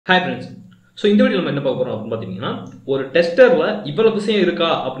Hi friends. So இந்த வீடியோல நம்ம என்ன பார்க்க போறோம் அப்படினு பாத்தீங்கன்னா ஒரு டெஸ்டர்ல இவ்வளவு விஷயம் இருக்கா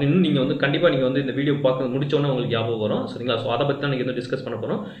அப்படினு நீங்க வந்து கண்டிப்பா நீங்க வந்து இந்த வீடியோ பார்க்க முடிச்ச உடனே உங்களுக்கு ஞாபகம் வரும் சரிங்களா சோ அத பத்தி தான் நீங்க டிஸ்கஸ் பண்ண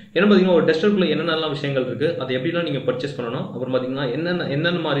போறோம் என்ன பாத்தீங்கன்னா ஒரு டெஸ்டர்க்குள்ள என்னென்னலாம் விஷயங்கள் இருக்கு அதை எப்படிலாம் நீங்க பர்ச்சேஸ் பண்ணனும் அப்புறம் பாத்தீங்கன்னா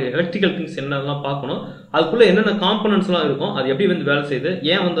என்னென்ன மாதிரி எலக்ட்ரிக்கல் திங்ஸ் என்னென்னலாம் பார்க்கணும் அதுக்குள்ள என்னென்ன காம்போனன்ட்ஸ்லாம் இருக்கும் அது எப்படி வந்து வேலை செய்யுது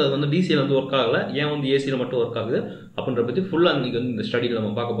ஏன் வந்து அது வந்து DC ல வந்து வர்க் ஆகல ஏன் வந்து AC ல மட்டும் வர்க் ஆகுது அப்படிங்கற பத்தி ஃபுல்லா நீங்க வந்து இந்த ஸ்டடில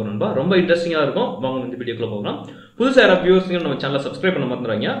நம்ம பார்க்க போறோம்ப்பா ரொம்ப இன்ட்ரஸ்டிங்கா இருக்கும் வாங்க இந்த வீடியோக்குள்ள போகலாம் புதுசா யாரா வியூவர்ஸ் நம்ம சேனலை சப்ஸ்கிரைப் பண்ண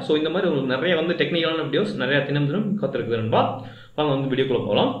மறந்துறாங்க சோ இந்த மாதிரி உங்களுக்கு நிறைய வந்து டெக்னிக்கலான வீடியோஸ் நிறைய தினம் காத்திருக்குதுன்பா வாங்க வந்து வீடியோக்குள்ள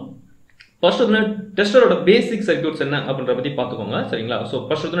போகலாம் ஃபர்ஸ்ட் வந்து டெஸ்டரோட பேசிக் சர்க்யூட்ஸ் என்ன அப்படிங்கற பத்தி பாத்துக்கோங்க சரிங்களா சோ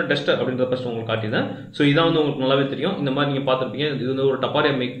ஃபர்ஸ்ட் வந்து டெஸ்டர் அப்படிங்கறத ஃபர்ஸ்ட் உங்களுக்கு காட்டிட்டேன் சோ இதான் வந்து உங்களுக்கு நல்லாவே தெரியும் இந்த மாதிரி நீங்க பாத்திருப்பீங்க இது வந்து ஒரு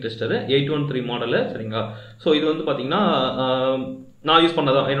டப்பாரியா மேக் டெஸ்டர் 813 மாடல் சரிங்களா சோ இது வந்து பாத்தீங்கன்னா நான் யூஸ்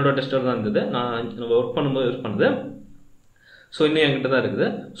பண்ணதா என்னோட டெஸ்டர் தான் இருந்தது நான் வர்க் பண்ணும்போது யூஸ் பண்ணது சோ இன்னும் என்கிட்ட தான் இருக்குது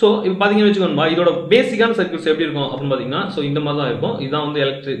சோ இப்போ பாத்தீங்கன்னு வெச்சுக்கோங்க இதோட பேசிக்கான சர்க்யூட்ஸ் எப்படி இருக்கும் அப்படினு பாத்தீங்கன்னா சோ இந்த மாதிரி தான் இருக்கும் இதான் வந்து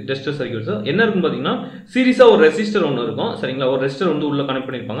எலக்ட்ரிக் டெஸ்டர் சர்க்யூட்ஸ் என்ன இருக்கும் பாத்தீங்கன்னா சீரிஸா ஒரு ரெசிஸ்டர் ஒன்னு இருக்கும் சரிங்களா ஒரு ரெசிஸ்டர் வந்து உள்ள கனெக்ட்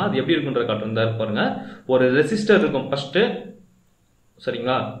பண்ணிருப்பாங்க அது எப்படி இருக்கும்ன்ற காட்டுறதா பாருங்க ஒரு ரெசிஸ்டர் இருக்கும் ஃபர்ஸ்ட்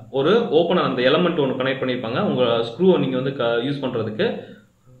சரிங்களா ஒரு ஓபனர் அந்த எலிமெண்ட் ஒன்னு கனெக்ட் பண்ணிருப்பாங்க உங்க ஸ்க்ரூவை நீங்க வந்து யூஸ் பண்றதுக்கு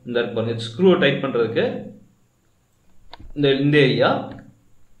இந்த பாருங்க ஸ்க்ரூவை டைட் பண்றதுக்கு இந்த ஏரியா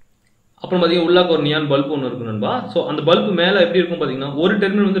அப்புறம் பாத்தீங்கன்னா உள்ள ஒரு நியான் பல்ப் ஒன்னு இருக்கு நண்பா சோ அந்த பல்ப் மேல எப்படி இருக்கும் பாத்தீங்கன்னா ஒரு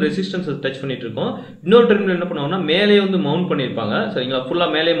டெர்மினல் வந்து ரெசிஸ்டன்ஸ் டச் பண்ணிட்டு இருக்கும் இன்னொரு டெர்மினல் என்ன பண்ணுவாங்கன்னா மேலே வந்து மவுண்ட் பண்ணிருப்பாங்க சரிங்களா ஃபுல்லா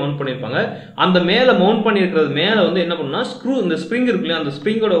மேலே மவுண்ட் பண்ணிருப்பாங்க அந்த மேல மவுண்ட் பண்ணிருக்கிறது மேல வந்து என்ன பண்ணுனா ஸ்க்ரூ இந்த ஸ்ப்ரிங் இருக்கு இல்லையா அந்த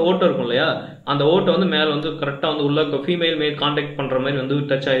ஸ்ப்ரிங்கோட ஓட்டை இருக்கும் இல்லையா அந்த ஓட்டை வந்து மேல வந்து கரெக்டா வந்து உள்ள ஃபீமேல் மேல் கான்டாக்ட் பண்ற மாதிரி வந்து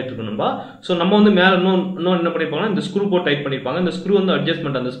டச் ஆயிட்டு இருக்கு நண்பா சோ நம்ம வந்து மேல இன்னும் என்ன பண்ணிருப்பாங்கன்னா இந்த ஸ்க்ரூ போட்டு டைட் பண்ணிருப்பாங்க இந்த ஸ்க்ரூ வந்து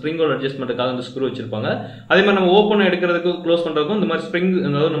அட்ஜஸ்ட்மென்ட் அந்த ஸ்ப்ரிங்கோட அட்ஜஸ்ட்மென்ட்காக அந்த ஸ்க்ரூ வச்சிருப்பாங்க அதே மாதிரி நம்ம ஓபன் எடுக்கிறதுக்கு க்ளோஸ் பண்றதுக்கும் இந்த மாதிரி ஸ்ப்ரிங்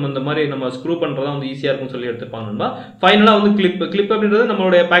அதாவது நம்ம இந்த மாதிரி நம்ம ஸ்க்ரூ பண்றதா வந்து ஈஸியா இருக்கும்னு சொல்லி எடுத்துப்பாங்க ஃபைனலா வந்து கிளிப் அப்படின்றது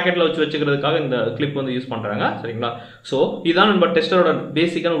நம்மளுடைய பாக்கெட்ல வச்சுக்கிறதுக்காக இந்த கிளிப் வந்து யூஸ் பண்றாங்க சரிங்களா சோ இதான் நம்ம டெஸ்டரோட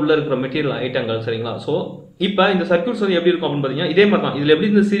பேசிக்கான உள்ள இருக்கிற மெட்டீரியல் ஐட்டங்கள் சரிங்களா சோ இப்போ இந்த சர்க்யூட்ஸ் வந்து எப்படி இருக்கும் அப்படின்னு பாத்தீங்கன்னா இதே மாதிரி தான் இதுல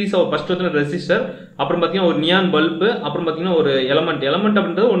எப்படி இந்த சீரிஸ் ஃபர்ஸ்ட் வந்து ரெசிஸ்டர் அப்புறம் பாத்தீங்கன்னா ஒரு நியான் பல்ப் அப்புறம் பாத்தீங்கன்னா ஒரு எலிமெண்ட்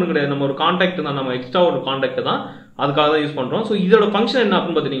அப்படின்றது ஒண்ணு கிடையாது நம்ம ஒரு கான்டாக்ட் தான் நம்ம எக்ஸ்ட்ரா ஒரு கான்டாக்ட் தான் அதுக்காக தான் யூஸ் பண்றோம் சோ இதோட ஃபங்க்ஷன் என்ன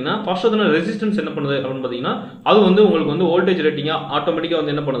அப்படின்னு பாத்தீங்கன்னா ஃபர்ஸ்ட் வந்து ரெசிஸ்டன்ஸ் என்ன பண்ணுது அப்படின்னு பாத்தீங்கன்னா அது வந்து உங்களுக்கு வந்து வோல்டேஜ் ரேட்டிங்கா ஆட்டோமேட்டிக்கா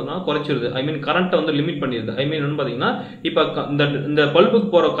வந்து என்ன பண்ணுதுன்னா குறைச்சிருது ஐ மீன் கரண்ட் வந்து லிமிட் பண்ணிருது ஐ மீன் வந்து பாத்தீங்கன்னா இப்ப இந்த பல்புக்கு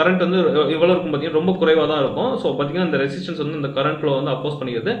போற கரண்ட் வந்து எவ்வளவு இருக்கும் பாத்தீங்கன்னா ரொம்ப குறைவா தான் இருக்கும் சோ பாத்தீங்கன்னா இந்த ரெசிஸ்டன்ஸ் வந்து இந்த கரண்ட் ஃப்ளோ வந்து அப்போஸ்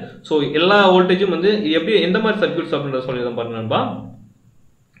பண்ணிருது சோ எல்லா வோல்டேஜும் வந்து எப்படி எந்த மாதிரி சர்க்யூட்ஸ் அப்படின்றத சொல்லி தான் பாருங்க நண்பா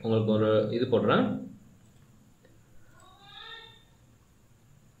உங்களுக்கு ஒரு இது போடுறேன்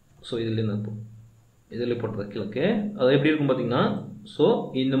சோ இதில் போட்டது ஓகே அது எப்படி இருக்கும் பார்த்தீங்கன்னா ஸோ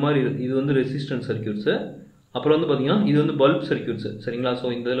இந்த மாதிரி இது வந்து ரெசிஸ்டன்ஸ் சர்க்யூட்ஸு அப்புறம் வந்து பார்த்தீங்கன்னா இது வந்து பல்ப் சர்க்யூட்ஸு சரிங்களா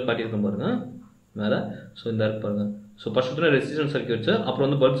ஸோ இந்த இதில் காட்டியிருக்கோம் பாருங்க மேலே ஸோ இந்த இருக்கு பாருங்க ஸோ ஃபர்ஸ்ட் ரெசிஸ்டன்ஸ் சர்க்யூட்ஸ் அப்புறம்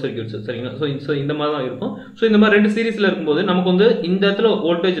வந்து பல்ப் சர்க்யூட்ஸ் சரிங்களா ஸோ இந்த மாதிரி தான் இருக்கும் ஸோ இந்த மாதிரி ரெண்டு சீரிஸ்ல இருக்கும்போது நமக்கு வந்து இந்த இடத்துல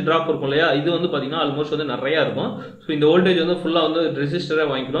வோல்டேஜ் டிராப் இருக்கும் இல்லையா இது வந்து பார்த்தீங்கன்னா ஆல்மோஸ்ட் வந்து நிறையா இருக்கும் ஸோ இந்த வோல்டேஜ் வந்து ஃபுல்லாக வந்து ரெசிஸ்டராக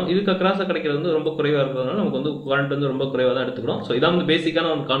வாங்கிக்கணும் இதுக்கு அக்ராஸாக கிடைக்கிறது வந்து ரொம்ப குறைவாக இருக்கிறதுனால நமக்கு வந்து கரண்ட் வந்து ரொம்ப குறைவாக தான் எடுத்துக்கிறோம் ஸோ இதான் வந்து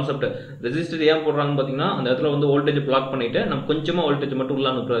பேசிக்கான ஒரு கான்செப்ட் ரெசிஸ்டர் ஏன் போடுறாங்கன்னு பார்த்தீங்கன்னா அந்த இடத்துல வந்து வோல்டேஜ் பிளாக் பண்ணிட்டு நம்ம கொஞ்சமாக வோல்டேஜ் மட்டும் உள்ள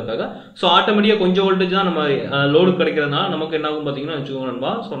அனுப்புறதுக்காக ஸோ ஆட்டோமேட்டிக்காக கொஞ்சம் வோல்டேஜ் தான் நம்ம லோடு கிடைக்கிறதுனால நமக்கு என்ன ஆகும் பார்த்தீங்கன்னா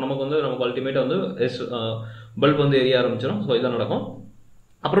வச்சுக்கோங்க ஸோ நமக்கு வந்து நமக்கு அல்டிமேட்டாக வந்து பல்ப் வந்து எரிய ஆரம்பிச்சிடும் ஸோ இதான் நடக்கும்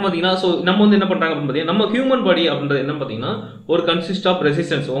அப்புறம் பாத்தீங்கன்னா சோ நம்ம வந்து என்ன பண்றாங்க அப்படின்னு பாத்தீங்கன்னா நம்ம ஹியூமன் பாடி அப்படின்றது என்ன பாத்தீங்கன்னா ஒரு கன்சிஸ்ட் ஆஃப்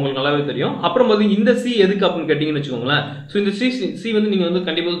ரெசிஸ்டன்ஸ் உங்களுக்கு நல்லாவே தெரியும் அப்புறம் பாத்தீங்கன்னா இந்த சி எதுக்கு அப்படின்னு கேட்டீங்கன்னு வச்சுக்கோங்களேன் சோ இந்த சி வந்து நீங்க வந்து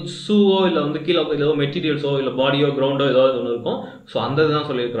கண்டிப்பா ஷூவோ இல்ல வந்து கீழே ஏதோ மெட்டீரியல்ஸோ இல்ல பாடியோ கிரவுண்டோ ஏதாவது ஒன்று இருக்கும் சோ அந்த இதுதான்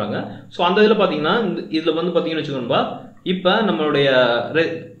சொல்லியிருக்காங்க சோ அந்த இதுல பாத்தீங்கன்னா இதுல வந்து பாத்தீங்கன்னு வச்சுக்கோங்கப்பா இப்ப நம்மளுடைய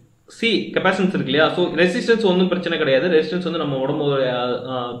சி கெப்பாசிட்டன்ஸ் இருக்கு இல்லையா ஸோ ரெசிஸ்டன்ஸ் ஒன்றும் பிரச்சனை கிடையாது ரெசிஸ்டன்ஸ் வந்து நம்ம உடம்பு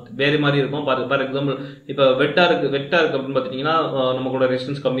வேறு மாதிரி இருக்கும் ஃபார் எக்ஸாம்பிள் இப்போ வெட்டா இருக்கு அப்படின்னு பார்த்துட்டீங்கன்னா நமக்கு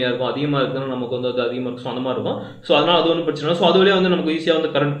ரெசிஸ்டன்ஸ் கம்மியாக இருக்கும் அதிகமாக இருக்குன்னா நமக்கு வந்து அது அதிகமாக இருக்கும் அந்த மாதிரி இருக்கும் ஸோ அதனால அது ஒன்றும் பிரச்சனை ஸோ அதுலேயே வந்து நமக்கு ஈஸியாக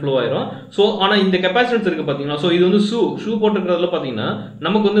வந்து கரண்ட் ஃப்ளோ ஆயிரும் ஸோ ஆனால் இந்த கெப்பாசிட்டன்ஸ் இருக்கு பார்த்தீங்கன்னா ஸோ இது வந்து ஷூ போட்டுக்கிறதுல பார்த்தீங்கன்னா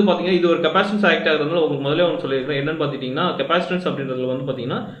நமக்கு வந்து பார்த்தீங்கன்னா இது ஒரு கெப்பாசிட்டன்ஸ் ஆக்ட் ஆகிறதுனால உங்களுக்கு முதல்ல ஒன்று சொல்லியிருக்கேன் என்னன்னு பார்த்துட்டீங்கன்னா கெப்பாசிட்டன்ஸ் அப்படின்றதுல வந்து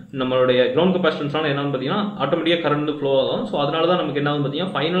பார்த்தீங்கன்னா நம்மளுடைய கிரவுண்ட் கெப்பாசிட்டன்ஸ்னால என்னன்னு பார்த்தீங்கன்னா ஆட்டோமேட்டிக்காக கரண்ட் ஃப்ளோ ஆகும் ஸோ அதனால தான் நமக்கு என்ன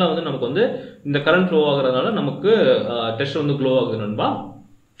பார்த்தீங்கன்னா ஃபைனலாக வந்து நமக்கு வந்து இந்த கரண்ட் ஃப்ளோ ஆகுறதுனால நமக்கு டெஸ்ட் வந்து க்ளோ ஆகுது நண்பா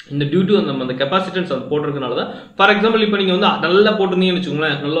இந்த டியூ டு அந்த கெப்பாசிட்டன்ஸ் அது போட்டிருக்கனால தான் ஃபார் எக்ஸாம்பிள் இப்போ நீங்க வந்து நல்லா போட்டிருந்தீங்கன்னு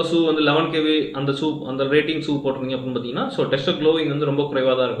வச்சுக்கோங்களேன் நல்ல ஷூ வந்து 11 kV அந்த ரேட்டிங் ஷூ போட்டிருந்தீங்க அப்படின்னு பார்த்தீங்கன்னா ஸோ டெஸ்ட் க்ளோவிங் வந்து ரொம்ப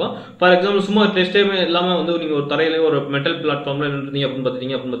குறைவாக தான் இருக்கும் ஃபார் எக்ஸாம்பிள் சும்மா டெஸ்டே இல்லாமல் வந்து நீங்க ஒரு தரையிலேயே ஒரு மெட்டல் பிளாட்ஃபார்ம்ல இருந்தீங்க அப்படின்னு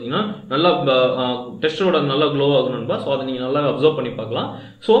பார்த்தீங்கன்னா நல்லா டெஸ்டரோட நல்லா க்ளோ ஆகும் நண்பா ஸோ அதை நீங்க நல்லா அப்சர்வ் பண்ணி பார்க்கலாம்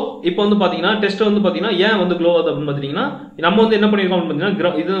ஸோ இப்போ வந்து பார்த்தீங்கன்னா டெஸ்ட் வந்து பார்த்தீங்கன்னா ஏன் வந்து க்ளோ ஆகுது அப்படின்னு பார்த்தீங்கன்னா நம்ம வந்து என்ன பண்ணியிருக்கோம் அப்படின்னு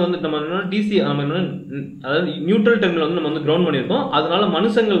பார்த்தீங்கன்னா இது வந்து நம்ம டிசி நம்ம அதாவது நியூட்ரல் டெர்மினல் வந்து நம்ம வந்து கிரவுண்ட் பண்ணியிருக்கோம் அதனால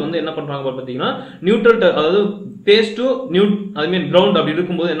மனுஷங்க சிஸ்டங்கள் வந்து என்ன பண்றாங்க பார்த்தீங்கன்னா நியூட்ரல், அதாவது base to I mean ground அப்படி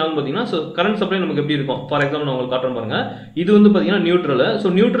இருக்கும்போது என்ன பார்த்தீங்கன்னா ஸோ கரண்ட் சப்ளை நமக்கு எப்படி இருக்கும். ஃபார் எக்ஸாம்பிள் நான் உங்களுக்கு காட்டுறேன் பாருங்க. இது வந்து பார்த்தீங்கன்னா நியூட்ரல். ஸோ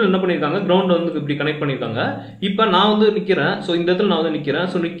நியூட்ரல் என்ன பண்ணியிருக்காங்க, கிரவுண்ட் வந்து இப்படி கனெக்ட் பண்ணியிருக்காங்க. இப்போ நான் வந்து நிற்கிறேன். ஸோ இந்த இடத்துல நான் வந்து நிற்கிறேன்.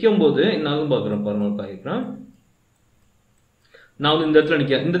 ஸோ நிற்கும் போது என்ன ஆகும் பார்க்குறேன் பாருங்க. காய்க்கிறேன், நான் வந்து இந்த இடத்துல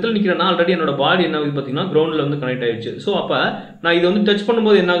நிற்கிறேன்னா ஆல்ரெடி என்னோட பாடி என்ன ஆகுது பார்த்தீங்கன்னா கிரவுண்டில் வந்து கனெக்ட் ஆயிடுச்சு. ஸோ அப்போ நான் இதை வந்து டச்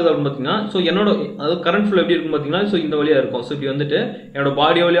பண்ணும்போது என்ன ஆகுது அப்படின்னு பார்த்தீங்கன்னா ஸோ என்னோட அதாவது கரண்ட் ஃப்ளோ எப்படி இருக்கும் பார்த்தீங்கன்னா ஸோ இந்த வழியாக இருக்கும். ஸோ இப்படி வந்துட்டு என்னோட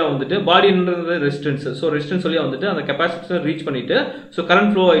பாடி வழியாக வந்துட்டு பாடின்றது ரெசிஸ்டன்ஸ். ஸோ ரெசிஸ்டன்ஸ் வழியாக வந்துட்டு அந்த கெப்பாசிட்டர் ரீச் பண்ணிட்டு ஸோ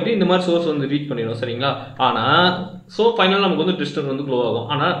கரண்ட் ஃப்ளோ ஆகிட்டு இந்த மாதிரி சோர்ஸ் வந்து ரீச் பண்ணிடும். சரிங்களா? ஆனால் ஸோ ஃபைனலாக நமக்கு வந்து ரெசிஸ்டர் வந்து க்ளோ ஆகும்.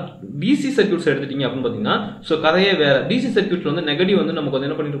 ஆனால் டிசி சர்க்யூட்ஸ் எடுத்துட்டீங்க அப்படின்னு பார்த்தீங்கன்னா ஸோ கதையே வேற. டிசி சர்க்யூட்ல வந்து நெகட்டிவ் வந்து நமக்கு வந்து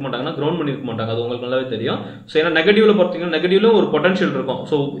என்ன பண்ணிருக்க மாட்டாங்கன்னா கிரவுண்ட் பண்ணிருக்க மாட்டாங்க. அது உங்களுக்கு நல்லாவே தெரியும். ஸோ ஏன்னா நெகட்டிவ்ல பார்த்தீங்கன்னா நெகட்டிவ்ல ஒரு பொட்டன்ஷியல் இருக்கும்.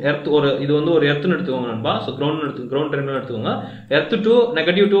 ஸோ எர்த் ஒரு இது வந்து ஒரு எர்த்னு எடுத்துக்கோங்க நண்பா. ஸோ கிரவுண்ட் டெர்மினல் எடுத்துக்கோங்க. Earth to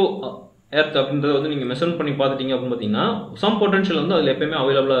negative to earth அப்படின்றத வந்து நீங்க மெஷர் பண்ணி பார்த்துட்டீங்க அப்படின்னு பார்த்தீங்கன்னா சம் பொட்டன்ஷியல் வந்து அதில் எப்பயுமே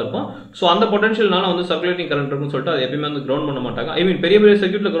அவைலபிளா இருக்கும். ஸோ அந்த பொட்டன்ஷியல்னால வந்து சர்க்குலேட்டிங் கரண்ட் இருக்குன்னு சொல்லிட்டு அது எப்பயுமே வந்து கிரவுண்ட் பண்ண மாட்டாங்க. ஐ மீன் பெரிய பெரிய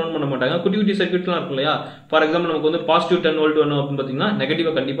சர்க்யூட்ல கிரவுண்ட் பண்ண மாட்டாங்க. குட்டி குட்டி சர்க்யூட்லாம் இருக்கும் இல்லையா? ஃபார் எக்ஸாம்பிள் நமக்கு வந்து பாசிட்டிவ் 10 வோல்ட் வேணும் அப்படின்னு பார்த்தீங்கன்னா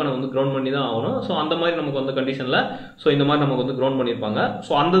நெகட்டிவா கண்டிப்பா நம்ம வந்து கிரவுண்ட் பண்ணி தான் ஆகணும். ஸோ அந்த மாதிரி நமக்கு வந்து கண்டிஷன்ல ஸோ இந்த மாதிரி நமக்கு வந்து கிரவுண்ட் பண்ணியிருப்பாங்க.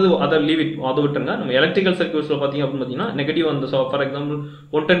 ஸோ அந்த அதை லீவ் இட், அதை விட்டுருங்க. நம்ம எலக்ட்ரிக்கல் சர்க்யூட்ஸ்ல பார்த்தீங்க அப்படின்னு பார்த்தீங்கன்னா நெகட்டிவ் வந்து for example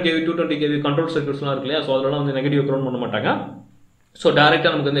 110 kV 220 kV control சர்க்யூட்ஸ்லாம் இருக்கு இல்லையா? ஸோ அதெல்லாம் வந்து நெகட்டிவ் கிரவுண்ட் பண்ண மாட்டாங்க. ஸோ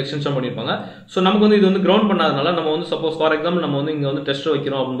டேரெக்டாக நமக்கு வந்து எக்ஸ்டென்ஷன் பண்ணியிருப்பாங்க. ஸோ நமக்கு வந்து இது வந்து கிரவுண்ட் பண்ணாதனால நம்ம வந்து சப்போஸ் ஃபார் எக்ஸாம்பிள் நம்ம வந்து இங்கே வந்து டெஸ்டர்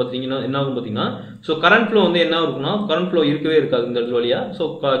வைக்கிறோம் அப்படின்னு பார்த்தீங்கன்னா என்ன ஆகும் பார்த்தீங்கன்னா ஸோ கரண்ட் ஃப்ளோ வந்து என்ன இருக்குன்னா கரண்ட் ஃப்ளோ இருக்கவே இருக்காது இந்த வழியா. ஸோ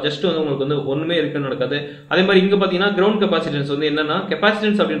ஜஸ்ட் வந்து உங்களுக்கு வந்து ஒன்றுமே இருக்குன்னு நடக்காது. அதே மாதிரி இங்கே பார்த்தீங்கன்னா கிரவுண்ட் கெப்பாசிட்டன்ஸ் வந்து என்னன்னா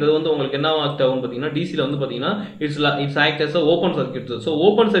கெப்பாசிட்டன்ஸ் அப்படின்றது வந்து உங்களுக்கு என்ன ஆகும் பார்த்தீங்கன்னா டிசியில் வந்து பார்த்தீங்கன்னா it's act as open circuit. So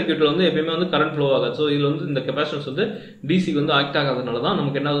open சர்க்யூட்ல வந்து எப்பயுமே வந்து கரண்ட் ஃப்ளோ ஆகாது. ஸோ இதில் வந்து இந்த கெப்பாசிட்டன்ஸ் வந்து டிசிக்கு வந்து ஆக்ட் ஆகாதனால தான்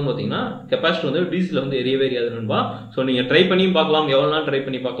நமக்கு என்ன ஆகுதுன்னு பார்த்தீங்கன்னா கெப்பாசிட்டர் வந்து டிசியில் வந்து எரியவே எரியாது நண்பா. ஸோ நீங்கள் ட்ரை பண்ணியும் பார்க்கலாம், எவ்வளவு நாள் ட்ரை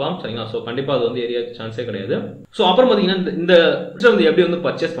பண்ணி பார்க்கலாம். சரிங்களா? சோ கண்டிப்பா அது வந்து ஏரியா சான்ஸே கிடையாது. சோ அப்புறம் பாத்தீங்கன்னா இந்த வந்து எப்படி வந்து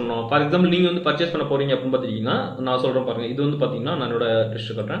பர்ச்சேஸ் பண்ணணும். ஃபார் எக்ஸாம்பிள் நீங்க வந்து பர்ச்சேஸ் பண்ண போறீங்க அப்படின்னு பாத்தீங்கன்னா நான் சொல்றேன் பாருங்க. இது வந்து பாத்தீங்கன்னா நான் என்னோட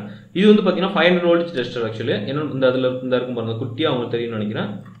டெஸ்டர் காட்டுறேன். இது வந்து பாத்தீங்கன்னா 500 வோல்ட் டெஸ்டர். ஆக்சுவலி என்ன இந்த அதுல இந்த இருக்கும் பாருங்க, குட்டியா உங்களுக்கு தெரியும்னு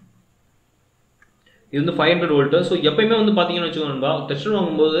நினைக்கிறேன். இது வந்து 500 வோல்ட். ஸோ எப்பயுமே வந்து பாத்தீங்கன்னு வச்சுக்கோங்க, டெஸ்டர்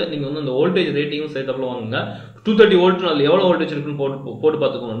வாங்கும்போது நீங்க வந்து அந்த வோல்டேஜ் ரேட்டிங்கும் சேர்த்தப்பல வாங்குங்க. 230 வோல்ட் அதில் எவ்வளவு வோல்டேஜ் இருக்குன்னு போட்டு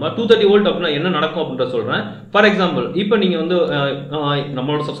பார்த்துக்கோங்க. 230 வோல்ட் அப்படின்னா என்ன நடக்கும் அப்படின்ற சொல்றேன். ஃபார் எக்ஸாம்பிள் இப்போ நீங்க வந்து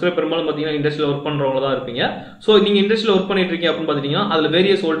நம்மளோட சப்ஸ்கிரைபர் பெரும்பாலும் பார்த்தீங்கன்னா இண்டஸ்ட்ரியில் ஒர்க் பண்றவங்க தான் இருப்பீங்க. ஸோ நீங்க இண்டஸ்ட்ரியில் ஒர்க் பண்ணிட்டு இருக்கீங்க அப்படின்னு பார்த்தீங்கன்னா அதுல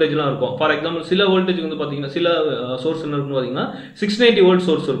வேரியஸ் வோல்டேஜ்லாம் இருக்கும். ஃபார் எக்ஸாம்பிள் சில வோல்டேஜ் வந்து பார்த்தீங்கன்னா சில சோர்ஸ் என்ன இருக்குன்னு பார்த்தீங்கன்னா 690 வோல்ட்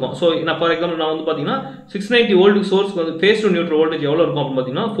சோர்ஸ் இருக்கும். ஸோ நான் ஃபார் எக்ஸாம்பிள் நான் வந்து பார்த்தீங்கன்னா 690 வோல்ட் சோர்ஸ் வந்து ஃபேஸ் டு நியூட்ரல் வோல்டேஜ் எவ்வளவு இருக்கும் அப்படின்னு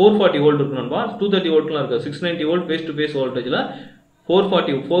பார்த்தீங்கன்னா 440 வோல்ட் இருக்கும் நண்பா. 230 வோல்ட்லாம் இருக்கு. 690 volt face to face வோல்டேஜ்ல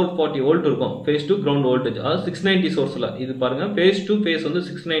 440 volt இருக்கும் ஃபேஸ் டு கிரவுண்ட் வோல்டேஜ். அதாவது 690 சோர்ஸ்ல இது பாருங்க, ஃபேஸ் டு ஃபேஸ் வந்து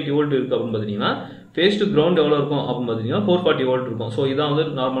 690 வோல்ட் இருக்கு அப்படின்னு பாத்தீங்கன்னா ஃபேஸ் டு கிரவுண்ட் எவ்வளவு இருக்கும் அப்படின்னு பாத்தீங்கன்னா 440 வோல்ட் இருக்கும். ஸோ இதான் வந்து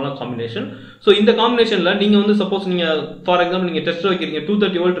நார்மலான காம்பினேஷன். ஸோ இந்த காம்பினேஷன்ல நீங்க வந்து சப்போஸ் நீங்க ஃபார் எக்ஸாம்பிள் நீங்க டெஸ்டர் வைக்கிறீங்க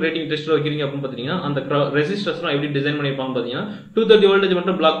 230 வோல்ட் ரேட்டிங் டெஸ்டர் வைக்கிறீங்க அப்படின்னு பாத்தீங்கன்னா அந்த ரெசிஸ்டர்ஸ்லாம் எப்படி டிசைன் பண்ணிருப்பாங்க பாத்தீங்கன்னா 230 வோல்டேஜ்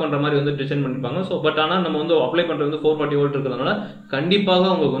மட்டும் பிளாக் பண்ற மாதிரி வந்து டிசைன் பண்ணிருப்பாங்க. ஸோ பட் ஆனா நம்ம வந்து அப்ளை பண்றது வந்து 440 வோல்ட் இருக்கிறதுனால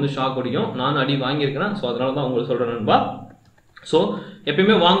கண்டிப்பாக உங்களுக்கு வந்து ஷாக் அடிக்கும். நான் அடி வாங்கியிருக்கிறேன். ஸோ அதனால தான் உங்களுக்கு சொல்றேன் நண்பா. ஸோ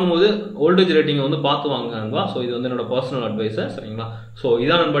எப்பயுமே வாங்கும்போது வோல்டேஜ் ரேட்டிங்கை வந்து பார்த்து வாங்க நண்பா. ஸோ இது வந்து என்னோட பர்சனல் அட்வைஸ். சரிங்களா? ஸோ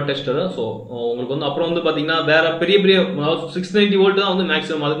இதான் நண்பா டெஸ்டர். ஸோ உங்களுக்கு வந்து அப்புறம் வந்து பார்த்தீங்கன்னா வேற பெரிய 690 வோல்ட் தான் வந்து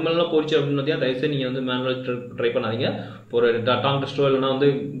மேக்ஸிமம். அதுக்கு மேலாம் போச்சு அப்படின்னு பார்த்தீங்கன்னா தயவுசெய்து நீங்கள் வந்து மேனுவல் ட்ரை பண்ணாதீங்க. ஒரு டாங் டெஸ்டோ இல்லைனா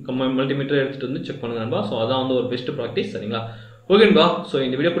வந்து மல்டிமீட்டர் எடுத்துட்டு வந்து செக் பண்ணுங்க நண்பா. ஸோ அதான் வந்து ஒரு பெஸ்ட் ப்ராக்டிஸ். சரிங்களா? ஓகேன்பா. ஸோ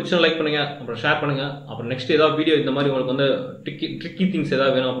இந்த வீடியோ பிடிச்சா லைக் பண்ணுங்க, அப்புறம் ஷேர் பண்ணுங்க. அப்புறம் நெக்ஸ்ட் ஏதாவது வீடியோ இந்த மாதிரி உங்களுக்கு வந்து ட்ரிக்கி திங்ஸ்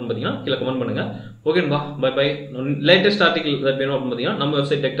ஏதாவது வேணும் அப்படின்னு பார்த்தீங்கன்னா கீழே கமெண்ட் பண்ணுங்க. ஓகேன்பா. By by. லேட்டஸ்ட் ஆர்டிகல் ஏதாவது வேணும் அப்படின்னு பார்த்தீங்கன்னா நம்ம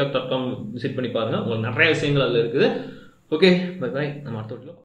வெப்சைட் techtalk.com விசிட் பண்ணி பாருங்க. உங்களுக்கு நிறைய விஷயங்கள் அதில் இருக்குது. Okay, by by. நம்ம அடுத்த வீடியோ